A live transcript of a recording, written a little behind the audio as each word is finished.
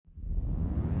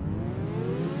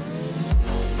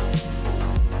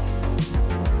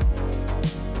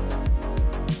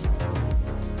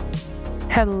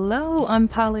Hello,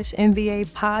 Unpolished MBA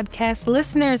podcast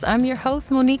listeners. I'm your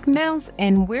host, Monique Mills,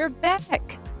 and we're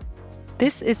back.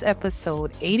 This is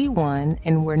episode 81,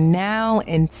 and we're now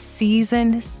in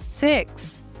season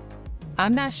 6.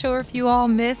 I'm not sure if you all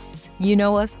missed,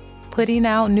 us putting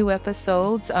out new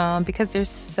episodes because there's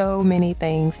so many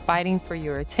things fighting for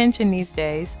your attention these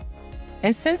days.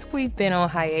 And since we've been on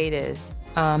hiatus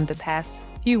the past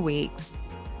few weeks,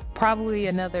 probably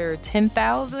another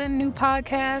 10,000 new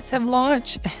podcasts have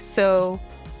launched. So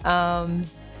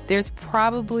there's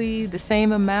probably the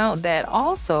same amount that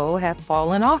also have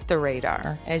fallen off the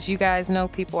radar. As you guys know,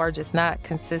 people are just not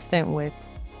consistent with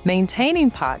maintaining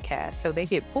podcasts. So they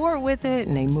get bored with it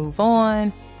and they move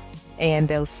on and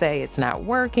they'll say it's not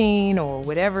working or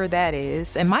whatever that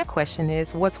is. And my question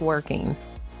is, what's working?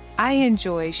 I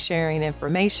enjoy sharing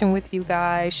information with you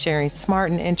guys, sharing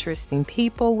smart and interesting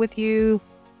people with you.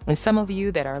 And some of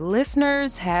you that are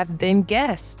listeners have been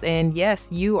guests. And yes,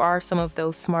 you are some of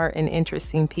those smart and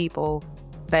interesting people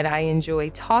that I enjoy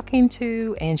talking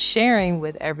to and sharing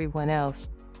with everyone else.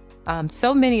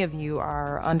 So many of you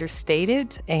are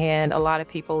understated, and a lot of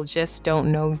people just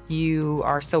don't know you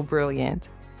are so brilliant.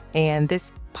 And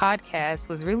this podcast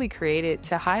was really created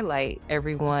to highlight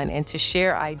everyone and to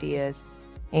share ideas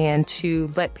and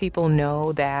to let people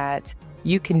know that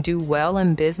you can do well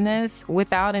in business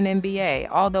without an MBA.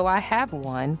 Although I have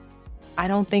one, I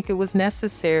don't think it was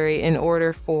necessary in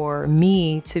order for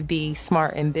me to be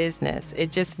smart in business. It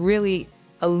just really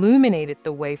illuminated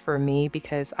the way for me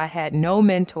because I had no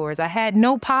mentors. I had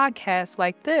no podcasts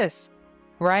like this,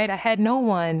 right? I had no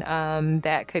one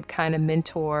that could kind of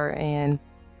mentor and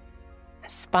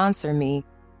sponsor me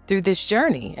through this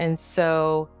journey. And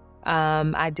so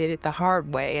I did it the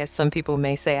hard way, as some people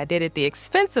may say. I did it the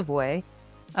expensive way.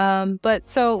 But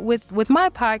so with my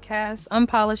podcast,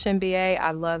 Unpolished MBA,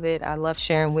 I love it. I love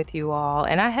sharing with you all.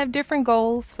 And I have different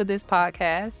goals for this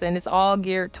podcast, and it's all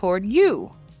geared toward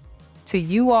you. To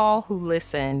you all who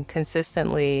listen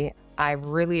consistently, I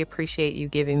really appreciate you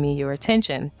giving me your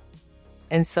attention.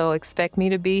 And so expect me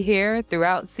to be here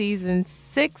throughout season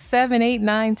 6, 7, 8,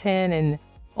 9, 10, and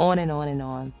on and on and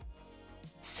on.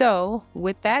 So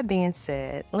with that being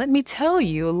said, let me tell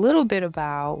you a little bit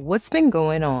about what's been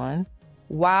going on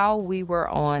while we were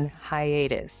on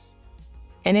hiatus.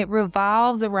 And it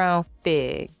revolves around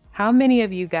FIG. How many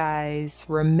of you guys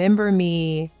remember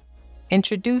me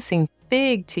introducing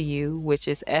FIG to you, which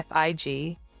is FIG?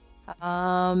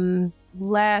 It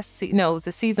was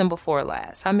the season before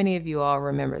last. How many of you all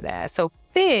remember that? So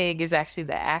FIG is actually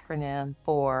the acronym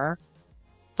for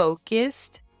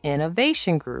Focused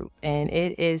Innovation Group. And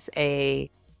it is a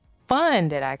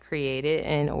fund that I created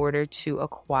in order to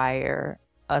acquire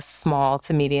a small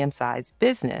to medium-sized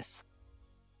business.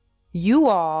 You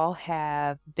all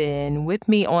have been with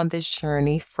me on this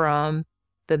journey from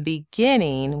the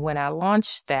beginning when I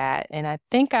launched that, and I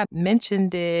think I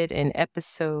mentioned it in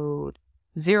episode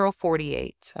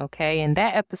 048, okay? And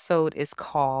that episode is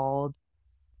called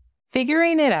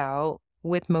Figuring It Out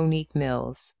with Monique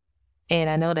Mills. And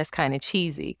I know that's kind of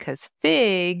cheesy because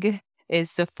FIG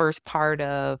is the first part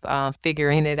of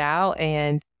figuring it out,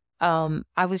 and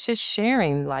I was just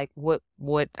sharing like what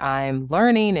I'm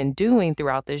learning and doing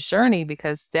throughout this journey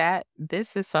because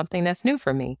this is something that's new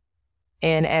for me.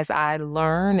 And as I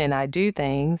learn and I do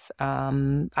things,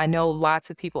 I know lots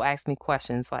of people ask me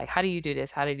questions like, how do you do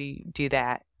this? How do you do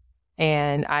that?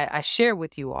 And I share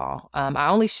with you all. I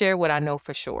only share what I know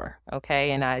for sure. Okay.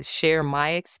 And I share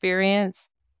my experience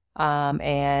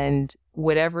and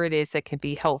whatever it is that can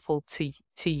be helpful to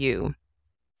you.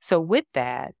 So with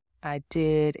that, I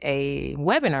did a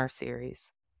webinar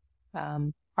series.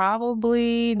 Right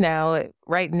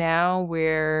now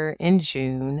we're in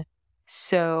June.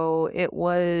 So it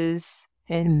was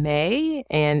in May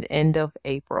and end of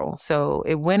April. So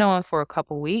it went on for a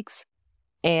couple weeks,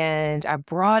 and I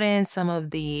brought in some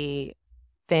of the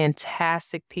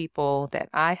fantastic people that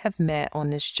I have met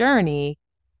on this journey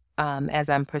as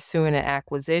I'm pursuing an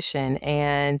acquisition.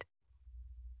 And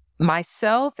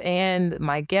myself and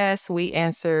my guests, we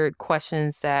answered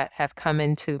questions that have come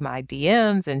into my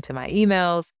DMs and to my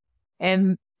emails,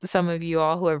 and some of you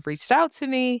all who have reached out to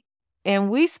me. And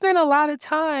we spent a lot of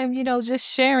time,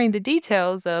 just sharing the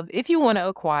details of if you want to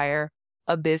acquire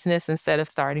a business instead of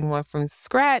starting one from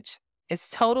scratch, it's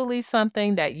totally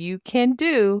something that you can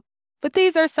do. But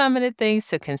these are some of the things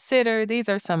to consider. These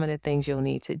are some of the things you'll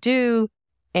need to do.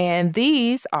 And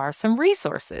these are some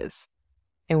resources.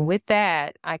 And with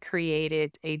that, I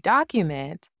created a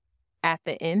document at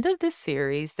the end of this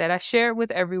series that I shared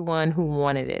with everyone who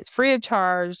wanted it. It's free of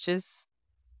charge, just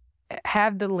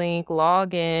have the link,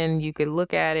 log in, you can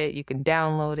look at it, you can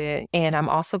download it. And I'm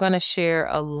also going to share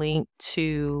a link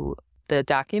to the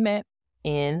document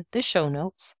in the show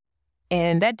notes.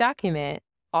 And that document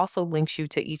also links you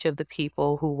to each of the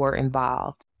people who were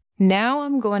involved. Now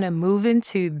I'm going to move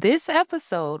into this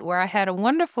episode where I had a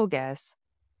wonderful guest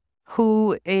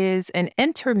who is an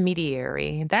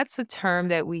intermediary. That's a term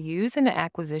that we use in the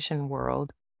acquisition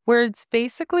world, where it's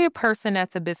basically a person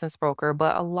that's a business broker,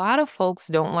 but a lot of folks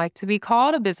don't like to be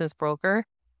called a business broker.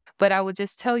 But I would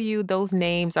just tell you those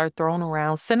names are thrown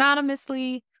around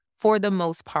synonymously for the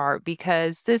most part,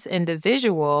 because this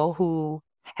individual who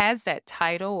has that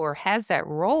title or has that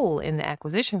role in the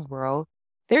acquisition world,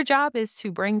 their job is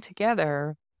to bring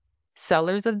together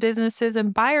sellers of businesses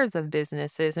and buyers of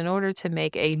businesses in order to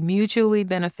make a mutually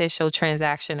beneficial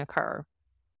transaction occur.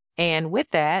 And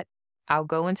with that, I'll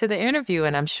go into the interview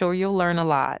and I'm sure you'll learn a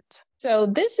lot. So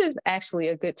this is actually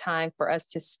a good time for us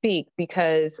to speak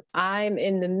because I'm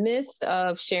in the midst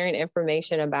of sharing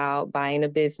information about buying a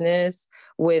business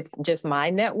with just my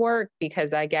network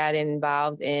because I got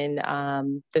involved in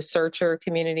the searcher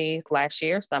community last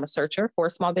year. So I'm a searcher for a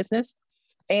small business.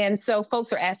 And so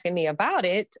folks are asking me about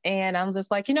it. And I'm just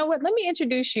like, you know what, let me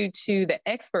introduce you to the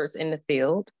experts in the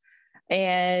field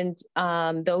and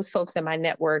those folks in my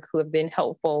network who have been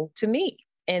helpful to me.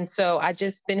 And so I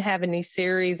just been having these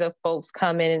series of folks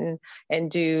come in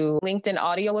and do LinkedIn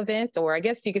audio events, or I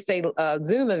guess you could say a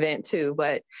Zoom event too,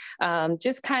 but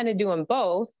just kind of doing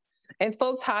both. And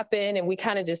folks hop in and we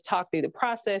kind of just talk through the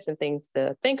process and things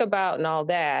to think about and all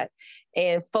that.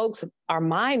 And folks are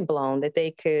mind blown that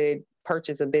they could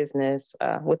purchase a business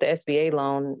with the SBA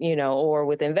loan, you know, or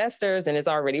with investors, and it's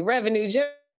already revenue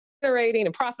generating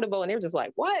and profitable. And they're just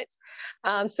like, what?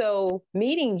 So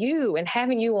meeting you and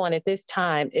having you on at this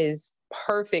time is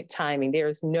perfect timing.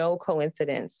 There's no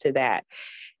coincidence to that.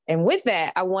 And with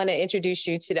that, I want to introduce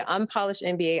you to the Unpolished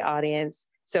MBA audience.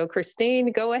 So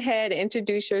Christine, go ahead,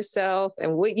 introduce yourself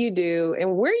and what you do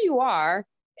and where you are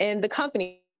and the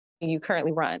company you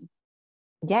currently run.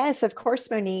 Yes, of course,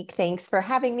 Monique. Thanks for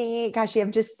having me. Gosh, you have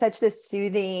just such this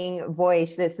soothing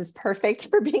voice. This is perfect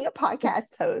for being a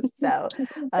podcast host. So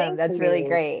that's really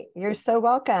great. You're so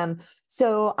welcome.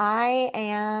 So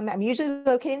I'm usually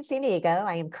located in San Diego.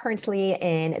 I am currently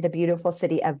in the beautiful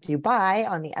city of Dubai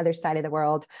on the other side of the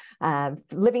world,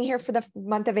 living here for the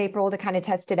month of April to kind of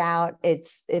test it out.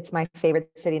 It's my favorite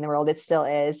city in the world. It still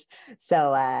is.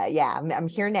 So I'm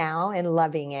here now and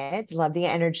loving it. Love the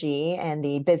energy and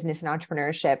the business and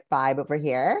entrepreneurship vibe over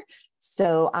here.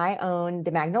 So I own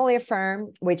the Magnolia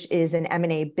firm, which is an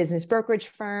M&A business brokerage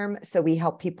firm. So we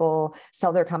help people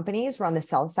sell their companies. We're on the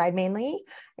sell side mainly,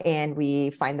 and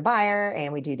we find the buyer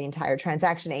and we do the entire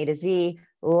transaction A to Z.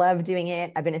 Love doing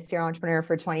it. I've been a serial entrepreneur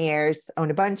for 20 years, owned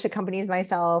a bunch of companies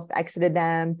myself, exited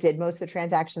them, did most of the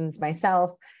transactions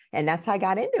myself. And that's how I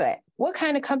got into it. What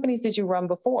kind of companies did you run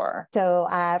before? So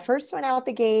first went out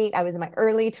the gate, I was in my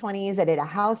early 20s. I did a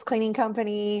house cleaning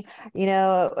company, you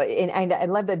know, and I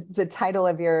love the title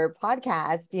of your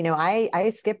podcast. You know, I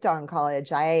skipped on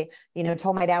college. I,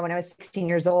 told my dad when I was 16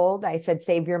 years old, I said,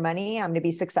 save your money. I'm going to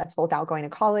be successful without going to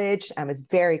college. I was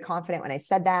very confident when I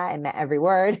said that and meant every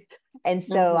word. And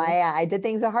so I did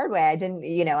things the hard way. I didn't,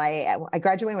 I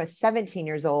graduated when I was 17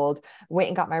 years old, went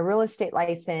and got my real estate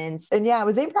license. And I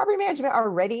was in property management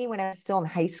already when I was still in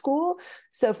high school.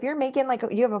 So if you're making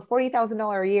you have a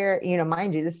 $40,000 a year,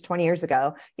 mind you, this is 20 years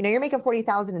ago, you're making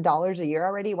 $40,000 a year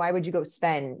already. Why would you go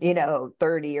spend,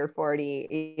 30 or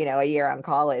 40, a year on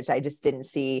college? I just didn't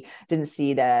see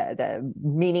the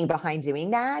meaning behind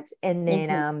doing that. And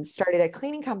then started a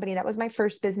cleaning company. That was my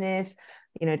first business.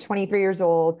 23 years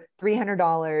old,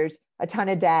 $300, a ton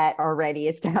of debt already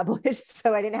established.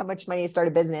 So I didn't have much money to start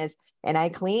a business. And I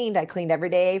cleaned every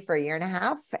day for a year and a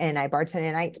half, and I bartended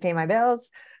at night to pay my bills.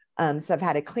 So I've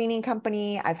had a cleaning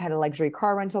company. I've had a luxury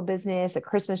car rental business, a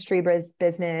Christmas tree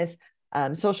business,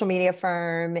 social media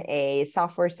firm, a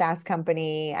software SaaS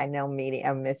company. I know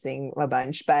I'm missing a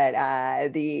bunch, but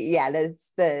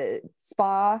the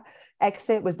spa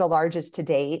exit was the largest to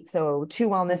date. So 2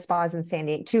 wellness spas in San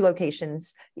Diego, 2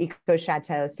 locations, Eco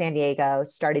Chateau, San Diego,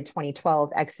 started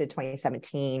 2012, exited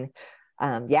 2017.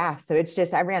 So it's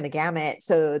just, I ran the gamut.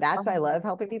 So that's why I love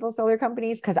helping people sell their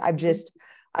companies, because I'm just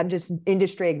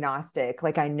industry agnostic.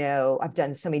 Like, I know I've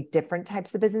done so many different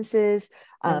types of businesses.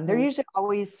 They're usually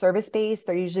always service-based.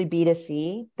 They're usually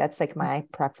B2C. That's like my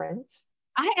preference.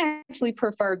 I actually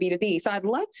prefer B2B. So I'd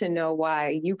love to know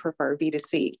why you prefer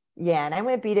B2C. Yeah. And I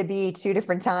went B2B 2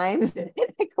 different times.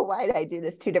 Why did I do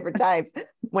this 2 different times?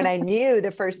 when I knew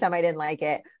the first time I didn't like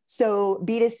it. So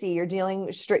B2C, you're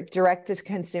dealing strict direct to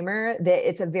consumer, that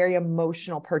it's a very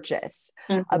emotional purchase.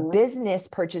 A business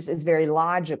purchase is very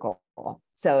logical.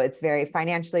 So it's very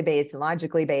financially based and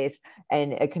logically based,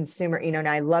 and a consumer, you know, and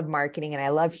I love marketing and I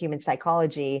love human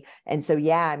psychology. And so,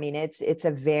 yeah, I mean, it's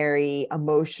a very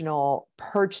emotional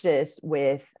purchase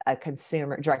with a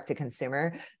consumer, direct to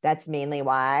consumer. That's mainly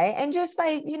why. And just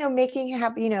like, you know, making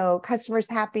happy, you know, customers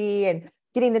happy and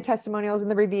getting the testimonials and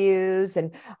the reviews.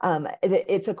 And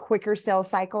it's a quicker sales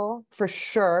cycle for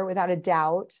sure, without a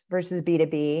doubt, versus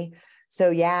B2B. So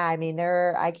yeah, I mean,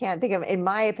 I can't think of, in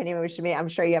my opinion, which to me, I'm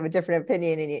sure you have a different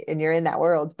opinion and you're in that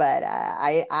world, but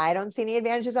I don't see any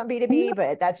advantages on B2B,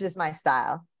 but that's just my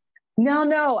style.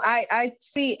 No, I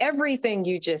see everything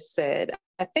you just said.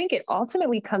 I think it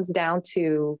ultimately comes down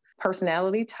to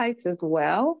personality types as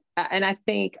well. And I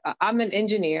think I'm an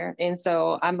engineer, and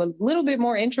so I'm a little bit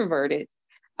more introverted.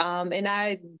 And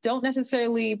I don't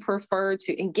necessarily prefer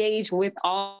to engage with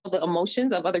all the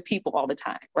emotions of other people all the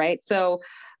time, right? So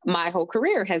my whole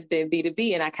career has been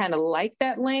B2B, and I kind of like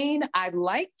that lane. I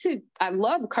love,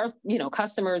 you know,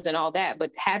 customers and all that,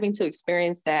 but having to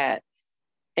experience that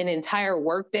an entire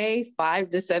workday,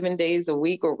 5 to 7 days a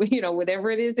week, or, you know,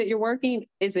 whatever it is that you're working,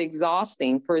 is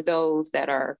exhausting for those that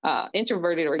are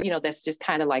introverted, or, you know, that's just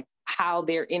kind of like how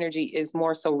their energy is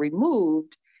more so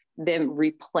removed than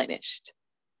replenished.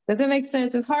 Does that make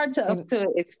sense? It's hard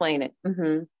to explain it.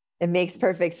 Mm-hmm. It makes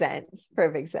perfect sense.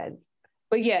 Perfect sense.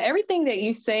 But yeah, everything that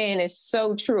you're saying is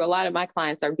so true. A lot of my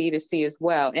clients are B2C as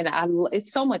well. And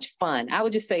it's so much fun. I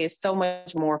would just say it's so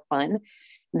much more fun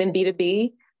than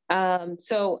B2B.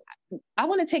 So I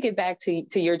want to take it back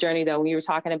to your journey, though, when you were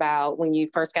talking about when you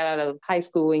first got out of high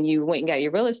school and you went and got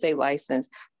your real estate license.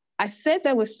 I said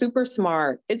that was super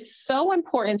smart. It's so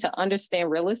important to understand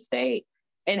real estate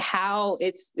and how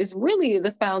it's really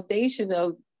the foundation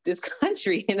of this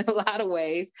country in a lot of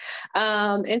ways.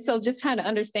 And so just kind of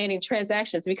understanding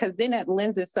transactions, because then that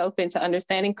lends itself into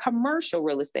understanding commercial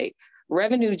real estate,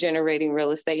 revenue generating real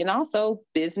estate, and also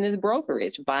business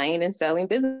brokerage, buying and selling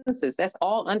businesses. That's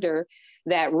all under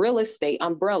that real estate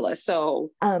umbrella.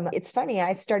 So it's funny,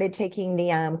 I started taking the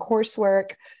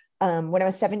coursework when I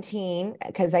was 17,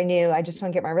 because I knew I just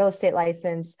want to get my real estate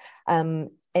license.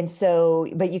 And so,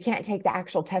 but you can't take the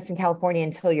actual test in California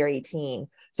until you're 18.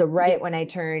 So when I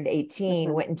turned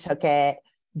 18, went and took it,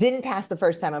 didn't pass the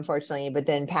first time, unfortunately, but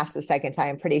then passed the second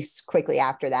time pretty quickly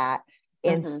after that.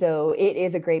 And so it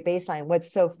is a great baseline.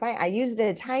 What's so fun, I used it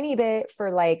a tiny bit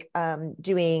for like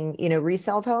doing, you know,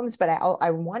 resale of homes, but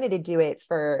I wanted to do it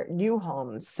for new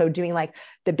homes. So doing like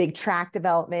the big tract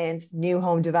developments, new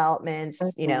home developments,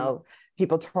 you know,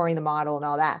 people touring the model and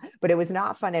all that, but it was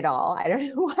not fun at all. I don't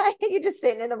know why. You're just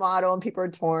sitting in the model and people are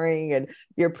touring and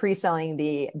you're pre-selling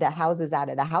the houses out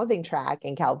of the housing tract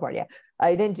in California.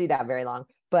 I didn't do that very long,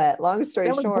 but long story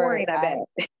short, boring, I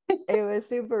bet. It was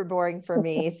super boring for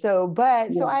me. So I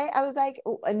was like,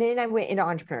 and then I went into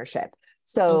entrepreneurship.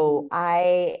 So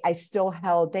I still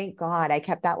held, thank God I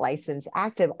kept that license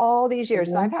active all these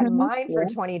years. So I've had mine for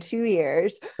 22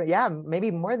 years. Yeah,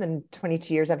 maybe more than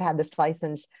 22 years I've had this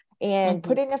license, and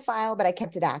put it in a file, but I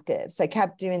kept it active. So I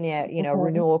kept doing the, you know,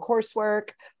 renewal coursework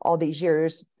all these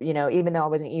years, you know, even though I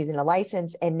wasn't using a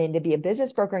license. And then to be a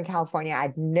business broker in California, I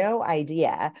had no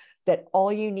idea that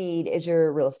all you need is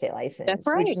your real estate license. That's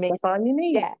right. Which makes, that's all you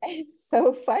need. Yeah, it's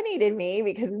so funny to me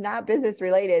because it's not business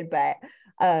related, but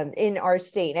in our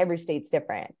state, and every state's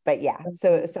different. But yeah,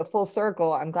 so full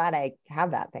circle, I'm glad I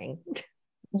have that thing.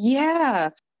 Yeah.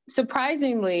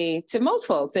 Surprisingly, to most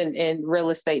folks in real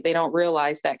estate, they don't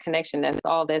realize that connection. That's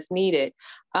all that's needed.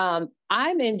 I'm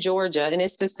in Georgia, and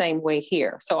it's the same way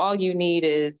here. So all you need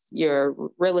is your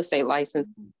real estate license,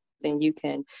 and you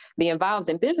can be involved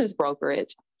in business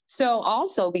brokerage. So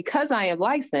also, because I am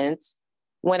licensed,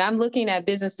 when I'm looking at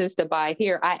businesses to buy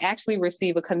here, I actually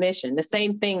receive a commission. The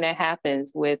same thing that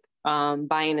happens with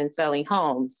buying and selling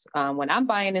homes. When I'm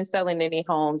buying and selling any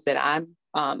homes that I'm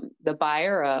the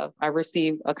buyer of, I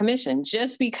receive a commission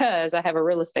just because I have a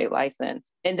real estate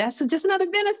license. And that's just another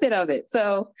benefit of it.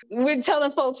 So we're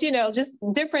telling folks, you know, just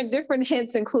different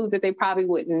hints and clues that they probably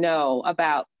wouldn't know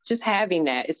about just having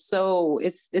that. It's so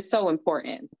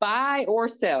important. Buy or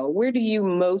sell, where do you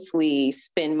mostly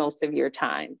spend most of your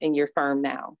time in your firm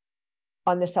now?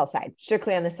 On the sell side,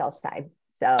 strictly on the sell side.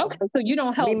 So okay, so you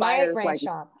don't help buyers like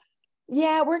shop.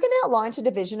 Yeah, we're going to launch a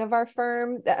division of our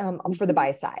firm for the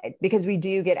buy side, because we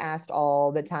do get asked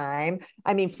all the time.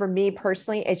 I mean, for me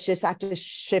personally, it's just I have to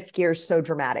shift gears so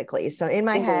dramatically. So in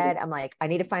my head, I'm like, I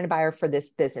need to find a buyer for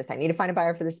this business. I need to find a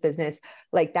buyer for this business.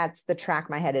 Like that's the track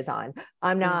my head is on.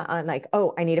 I'm not on like,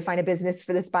 oh, I need to find a business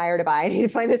for this buyer to buy. I need to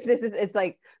find this business. It's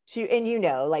like and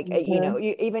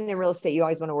even in real estate, you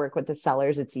always want to work with the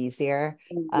sellers. It's easier.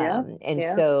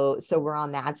 So we're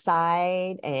on that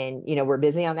side, and, we're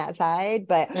busy on that side,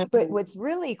 but what's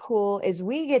really cool is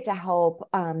we get to help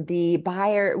the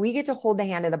buyer. We get to hold the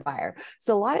hand of the buyer.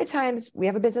 So a lot of times we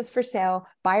have a business for sale,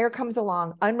 buyer comes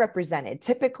along unrepresented.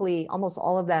 Typically, almost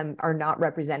all of them are not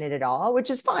represented at all, which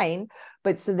is fine.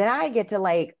 But so then I get to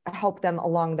like help them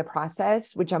along the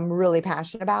process, which I'm really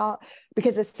passionate about,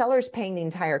 because the seller's paying the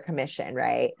entire commission,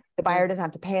 right? The buyer doesn't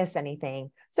have to pay us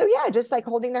anything. So yeah, just like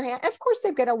holding their hand. Of course,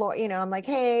 they've got a lawyer, I'm like,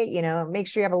 hey, make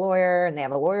sure you have a lawyer, and they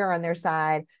have a lawyer on their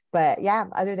side. But yeah,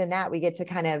 other than that, we get to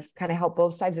kind of help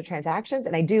both sides of transactions.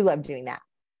 And I do love doing that.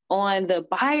 On the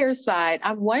buyer side,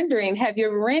 I'm wondering, have you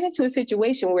ever ran into a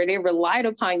situation where they relied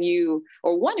upon you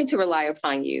or wanted to rely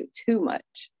upon you too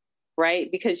much? Right?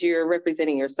 Because you're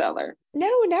representing your seller. No,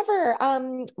 never.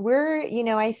 We're,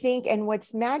 I think, and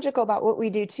what's magical about what we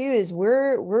do too is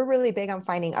we're really big on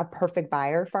finding a perfect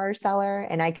buyer for our seller.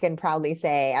 And I can proudly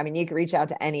say, I mean, you can reach out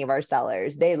to any of our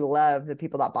sellers. They love the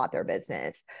people that bought their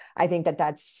business. I think that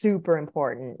that's super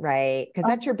important, right? Because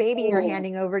that's your baby you're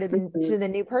handing over to the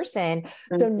new person.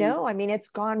 So no, I mean, it's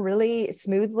gone really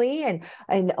smoothly, and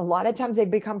a lot of times they've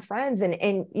become friends. And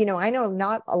I know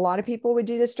not a lot of people would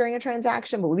do this during a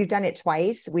transaction, but we've done it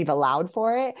twice. We've allowed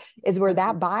for it, is where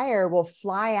that buyer will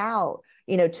fly out,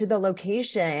 to the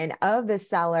location of the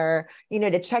seller,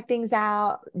 to check things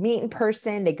out, meet in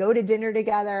person. They go to dinner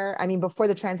together. I mean, before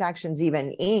the transaction's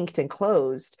even inked and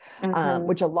closed,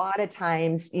 which a lot of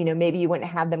times, maybe you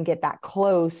wouldn't have them get that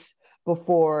close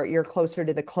before you're closer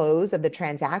to the close of the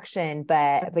transaction.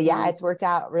 But yeah, it's worked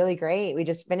out really great. We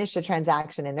just finished a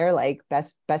transaction and they're like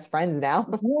best friends now.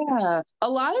 Yeah. A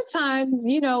lot of times,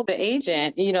 the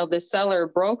agent, the seller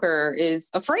broker is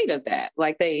afraid of that.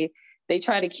 Like they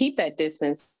try to keep that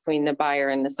distance between the buyer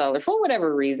and the seller for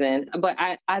whatever reason. But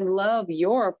I love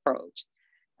your approach.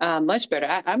 Much better.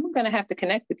 I'm going to have to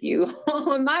connect with you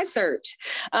on my search.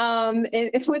 And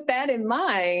with that in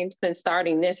mind, since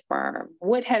starting this firm,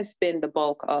 what has been the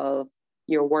bulk of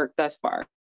your work thus far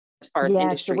as far as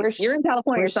industries? You're in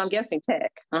California, so I'm guessing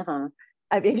tech.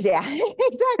 Yeah,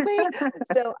 exactly.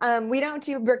 So we don't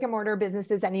do brick and mortar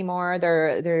businesses anymore.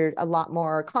 They're a lot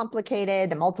more complicated.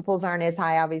 The multiples aren't as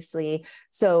high, obviously.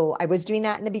 So I was doing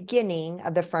that in the beginning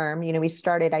of the firm. I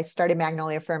started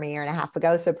Magnolia Firm a year and a half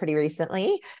ago, so pretty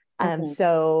recently.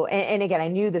 So, and again, I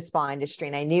knew the spa industry,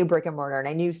 and I knew brick and mortar, and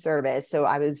I knew service. So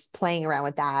I was playing around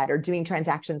with that, or doing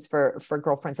transactions for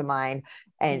girlfriends of mine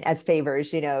and as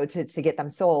favors, to get them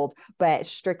sold. But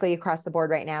strictly across the board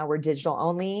right now, we're digital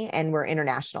only, and we're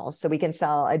international. So we can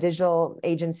sell a digital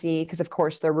agency because of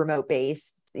course they're remote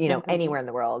based, anywhere in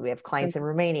the world. We have clients in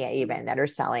Romania even that are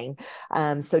selling.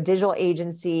 So digital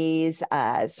agencies,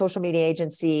 social media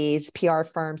agencies, PR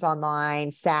firms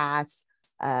online, SaaS,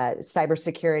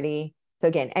 cybersecurity. So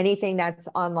again, anything that's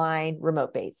online,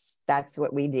 remote based, that's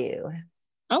what we do.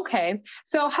 Okay.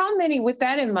 So with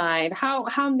that in mind,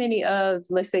 how many of,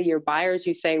 let's say, your buyers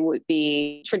you say would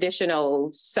be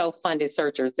traditional self-funded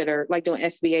searchers that are like doing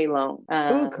SBA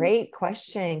loan? Great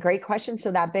question. Great question.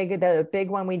 So the big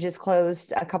one we just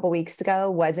closed a couple of weeks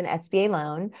ago was an SBA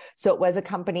loan. So it was a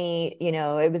company,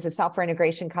 it was a software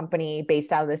integration company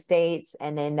based out of the States.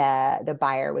 And then the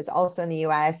buyer was also in the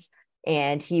US.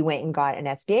 And he went and got an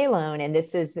SBA loan. And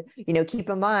this is, keep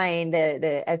in mind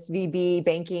the SVB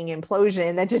banking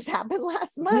implosion that just happened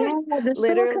last month. Yeah, the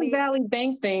Silicon Valley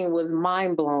Bank thing was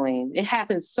mind blowing. It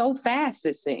happened so fast,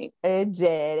 it seemed. It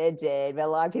did. But a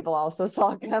lot of people also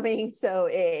saw it coming. So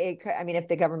if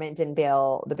the government didn't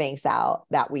bail the banks out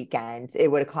that weekend,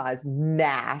 it would have caused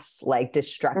mass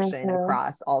destruction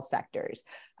across all sectors.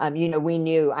 I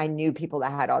knew people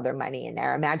that had all their money in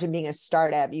there. Imagine being a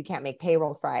startup. You can't make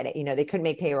payroll Friday. They couldn't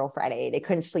make payroll Friday. They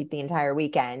couldn't sleep the entire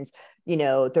weekend.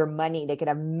 Their money, they could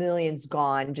have millions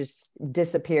gone, just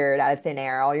disappeared out of thin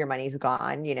air. All your money's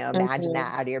gone. Imagine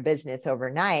that out of your business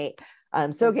overnight.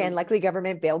 So again, luckily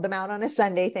government bailed them out on a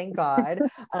Sunday, thank God.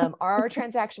 Our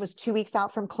transaction was 2 weeks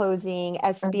out from closing,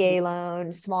 SBA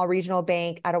loan, small regional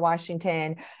bank out of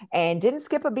Washington, and didn't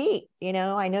skip a beat.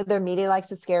 I know their media likes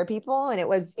to scare people, and it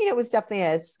was definitely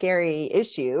a scary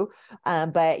issue.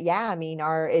 But yeah, I mean,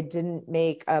 it didn't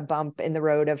make a bump in the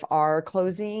road of our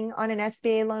closing on an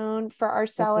SBA loan for our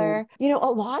seller.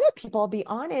 A lot of people, I'll be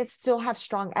honest, still have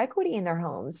strong equity in their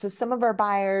homes. So some of our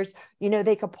buyers,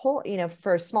 they could pull,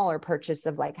 for a smaller purchase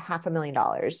of like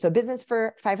 $500,000. So business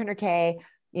for 500K.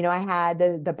 I had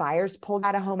the buyers pulled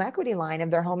out a home equity line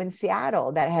of their home in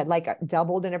Seattle that had like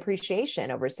doubled in appreciation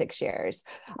over 6 years.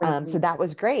 So that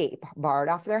was great. Borrowed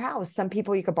off their house. Some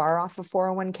people you could borrow off a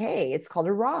 401k. It's called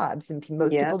a ROBS, and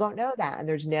most people don't know that. And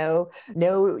there's no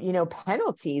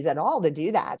penalties at all to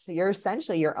do that. So you're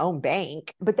essentially your own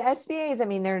bank. But the SBAs, I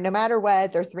mean, they're no matter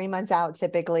what, they're 3 months out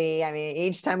typically. I mean,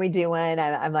 each time we do one,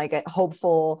 I'm like a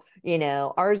hopeful.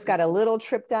 Ours got a little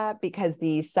tripped up because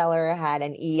the seller had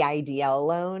an EIDL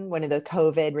loan, one of the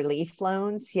COVID relief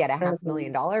loans. He had a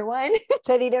 $500,000 one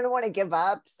that he didn't want to give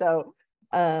up. So,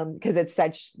 because it's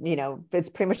such, it's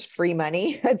pretty much free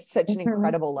money. It's such an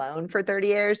incredible loan for 30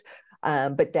 years.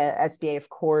 But the SBA, of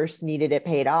course, needed it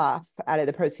paid off out of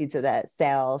the proceeds of that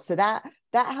sale. So that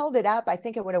held it up. I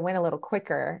think it would have went a little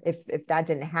quicker if that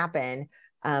didn't happen.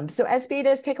 So SBA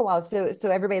does take a while. So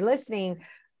everybody listening,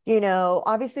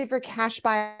 obviously for cash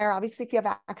buyer, obviously if you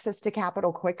have access to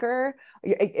capital quicker,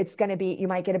 it's going to be, you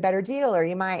might get a better deal, or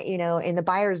you might, in the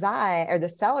buyer's eye or the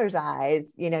seller's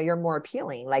eyes, you're more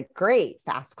appealing, like great,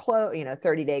 fast close,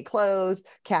 30-day close,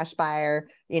 cash buyer,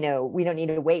 we don't need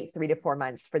to wait 3 to 4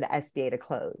 months for the SBA to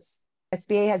close.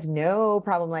 SBA has no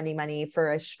problem lending money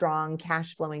for a strong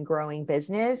cash flowing, growing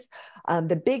business.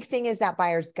 The big thing is that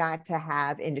buyers got to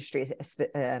have industry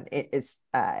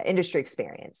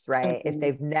experience, right? If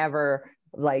they've never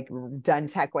done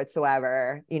tech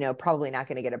whatsoever, probably not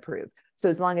going to get approved. So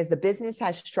as long as the business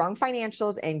has strong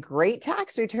financials and great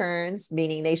tax returns,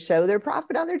 meaning they show their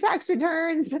profit on their tax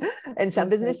returns, and some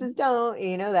businesses don't,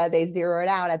 that they zero it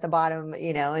out at the bottom,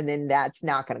 and then that's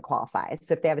not going to qualify.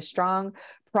 So if they have a strong,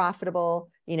 profitable,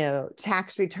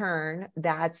 tax return,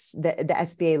 that's the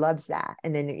SBA loves that.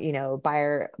 And then,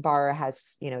 borrower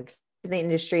has, the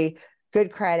industry,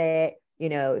 good credit,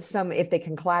 if they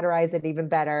can collateralize it even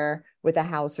better with a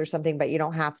house or something, but you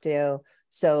don't have to.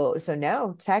 So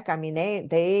no, tech, I mean,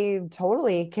 they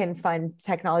totally can fund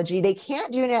technology. They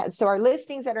can't do that. So our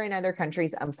listings that are in other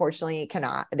countries, unfortunately,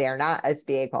 they are not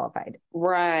SBA qualified.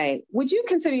 Right. Would you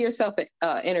consider yourself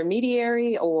an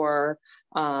intermediary or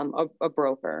a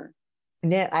broker?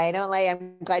 No,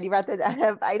 I'm glad you brought that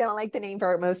up. I don't like the name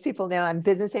for it. Most people know I'm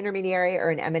business intermediary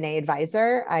or an M&A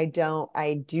advisor. I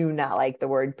do not like the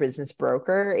word business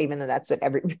broker, even though that's what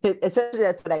essentially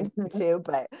that's what I do too.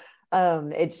 But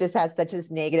it just has such a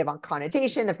negative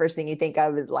connotation. The first thing you think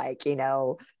of is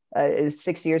a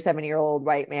 60 or 70-year-old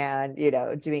white man,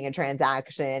 doing a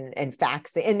transaction and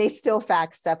faxing, and they still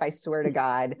fax stuff. I swear to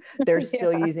God, they're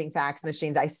still using fax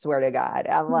machines. I swear to God.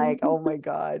 I'm like, oh my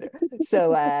God.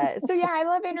 So yeah, I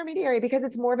love intermediary because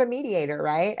it's more of a mediator,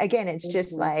 right? Again, it's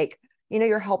just like,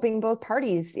 you're helping both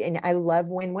parties, and I love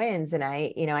win-wins. And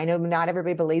I know not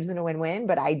everybody believes in a win-win,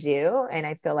 but I do. And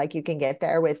I feel like you can get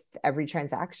there with every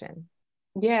transaction.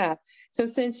 Yeah. So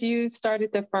since you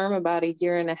started the firm about 1.5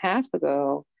 years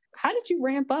ago, how did you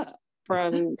ramp up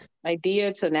from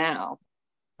idea to now?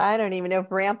 I don't even know if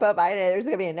ramp up, there's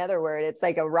going to be another word. It's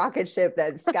like a rocket ship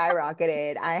that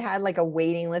skyrocketed. I had like a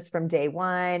waiting list from day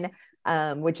one,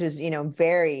 which is,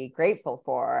 very grateful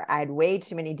for. I had way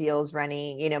too many deals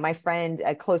running. My friend,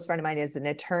 a close friend of mine, is an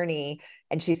attorney,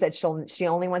 and she said she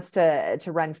only wants to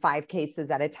run 5 cases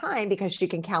at a time because she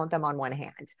can count them on one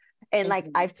hand. And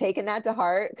I've taken that to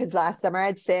heart, because last summer I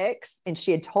had 6 and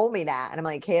she had told me that. And I'm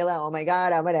like, Kayla, oh my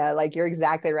God, I'm going to you're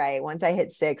exactly right. Once I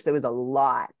hit 6, it was a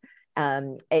lot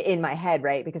in my head,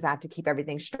 right? Because I have to keep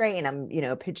everything straight, and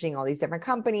I'm, pitching all these different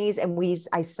companies, and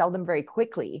I sell them very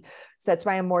quickly. So that's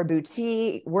why I'm more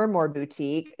boutique. We're more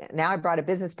boutique. Now I brought a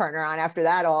business partner on after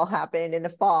that all happened in the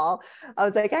fall. I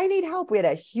was like, I need help. We had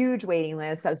a huge waiting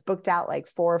list. I was booked out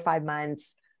 4 or 5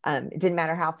 months. It didn't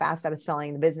matter how fast I was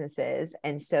selling the businesses.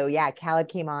 And so, yeah, Khaled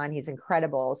came on, he's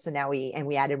incredible. So now we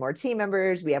added more team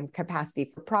members. We have capacity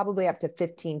for probably up to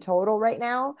 15 total right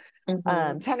now,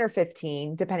 10 or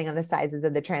 15, depending on the sizes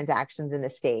of the transactions in the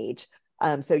stage.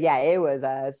 So yeah, it was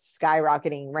a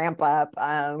skyrocketing ramp up,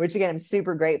 which again, I'm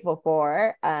super grateful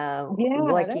for,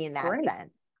 lucky in that sense.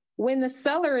 When the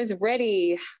seller is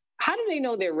ready, how do they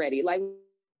know they're ready?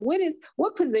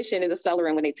 What position is a seller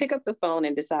in when they pick up the phone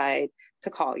and decide to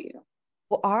call you?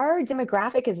 Our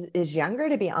demographic is younger,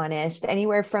 to be honest.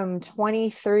 Anywhere from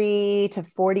 23 to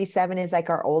 47 is like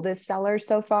our oldest seller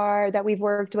so far that we've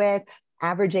worked with.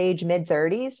 Average age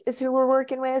mid-30s is who we're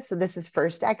working with. So this is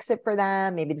first exit for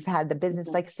them. Maybe they've had the business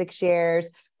like 6 years,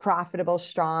 profitable,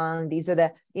 strong. These are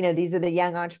the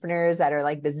young entrepreneurs that are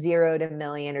like the 0 to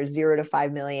million or 0 to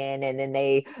 5 million. And then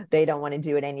they don't want to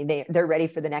do it they're ready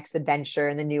for the next adventure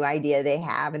and the new idea they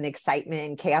have and the excitement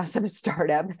and chaos of a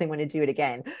startup. They want to do it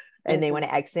again. And they want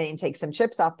to exit and take some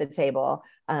chips off the table.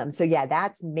 So yeah,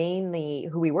 that's mainly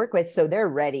who we work with. So they're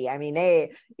ready. I mean,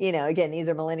 they, again, these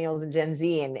are millennials and Gen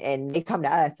Z and they come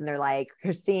to us and they're like,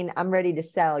 Christine, I'm ready to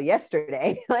sell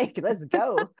yesterday. Like, let's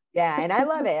go. Yeah. And I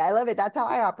love it. I love it. That's how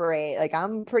I operate. Like,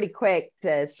 I'm pretty quick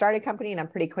to start a company and I'm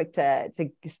pretty quick to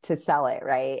sell it.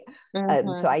 Right.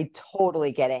 So I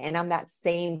totally get it. And I'm that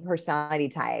same personality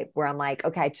type where I'm like,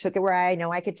 okay, I took it where I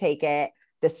know I could take it.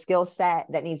 The skill set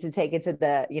that needs to take it to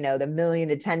the, the million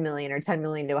to 10 million or 10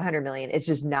 million to 100 million. It's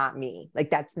just not me.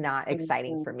 Like, that's not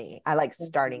exciting for me. I like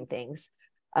starting things.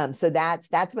 So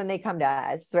that's when they come to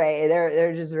us, right?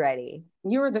 They're just ready.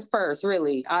 You're the first,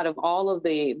 really, out of all of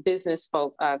the business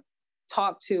folks I've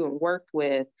talked to and worked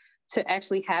with to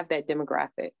actually have that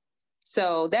demographic.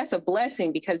 So that's a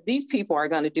blessing because these people are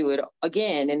going to do it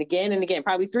again and again and again,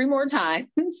 probably 3 more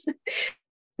times.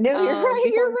 No, you're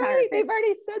right. You're right. They've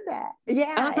already said that.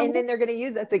 Yeah. And then they're going to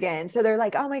use us again. So they're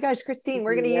like, oh my gosh, Christine,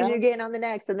 we're going to use you again on the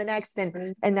next and the next.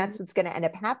 And that's what's going to end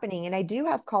up happening. And I do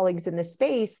have colleagues in the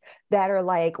space that are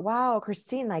like, wow,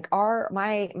 Christine, like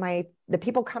the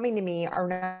people coming to me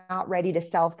are not ready to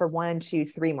sell for 1, 2,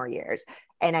 3 more years.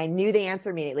 And I knew the answer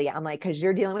immediately. I'm like, because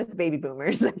you're dealing with the baby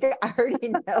boomers. Like, I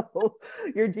already know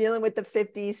you're dealing with the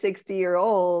 50,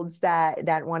 60-year-olds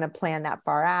that want to plan that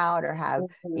far out or have,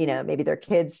 maybe their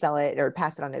kids sell it or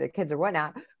pass it on to their kids or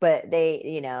whatnot. But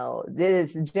they,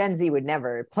 this Gen Z would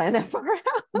never plan that far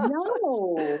out.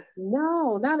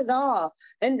 No, not at all.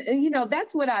 And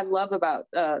that's what I love about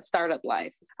startup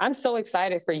life. I'm so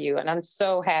excited for you. And I'm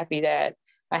so happy that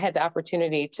I had the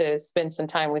opportunity to spend some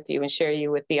time with you and share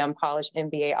you with the Unpolished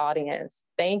MBA audience.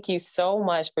 Thank you so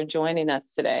much for joining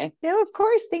us today. No, of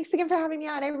course. Thanks again for having me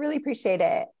on. I really appreciate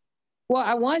it. Well,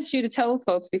 I want you to tell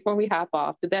folks before we hop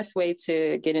off the best way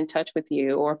to get in touch with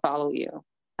you or follow you.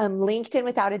 LinkedIn,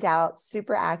 without a doubt,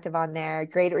 super active on there.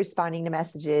 Great at responding to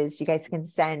messages. You guys can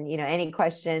send, any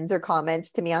questions or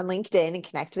comments to me on LinkedIn and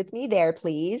connect with me there,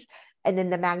 please. And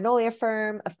then the Magnolia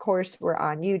Firm, of course, we're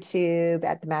on YouTube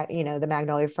at the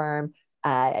Magnolia Firm,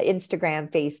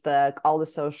 Instagram, Facebook, all the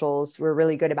socials. We're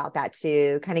really good about that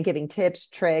too. Kind of giving tips,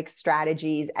 tricks,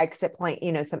 strategies,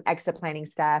 some exit planning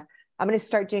stuff. I'm going to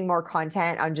start doing more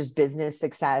content on just business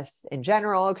success in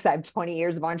general, because I have 20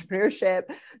 years of entrepreneurship.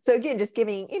 So again, just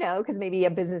giving, because maybe a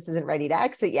business isn't ready to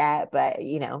exit yet, but,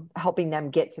 helping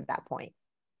them get to that point.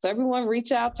 So everyone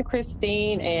reach out to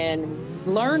Christine and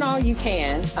learn all you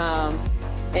can.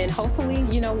 And hopefully,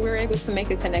 we're able to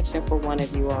make a connection for one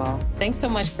of you all. Thanks so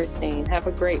much, Christine. Have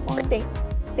a great one.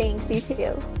 Thanks, you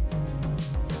too.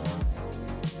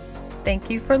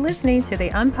 Thank you for listening to the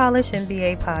Unpolished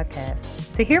MBA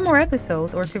podcast. To hear more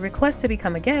episodes or to request to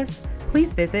become a guest,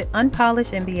 please visit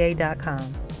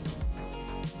unpolishedmba.com.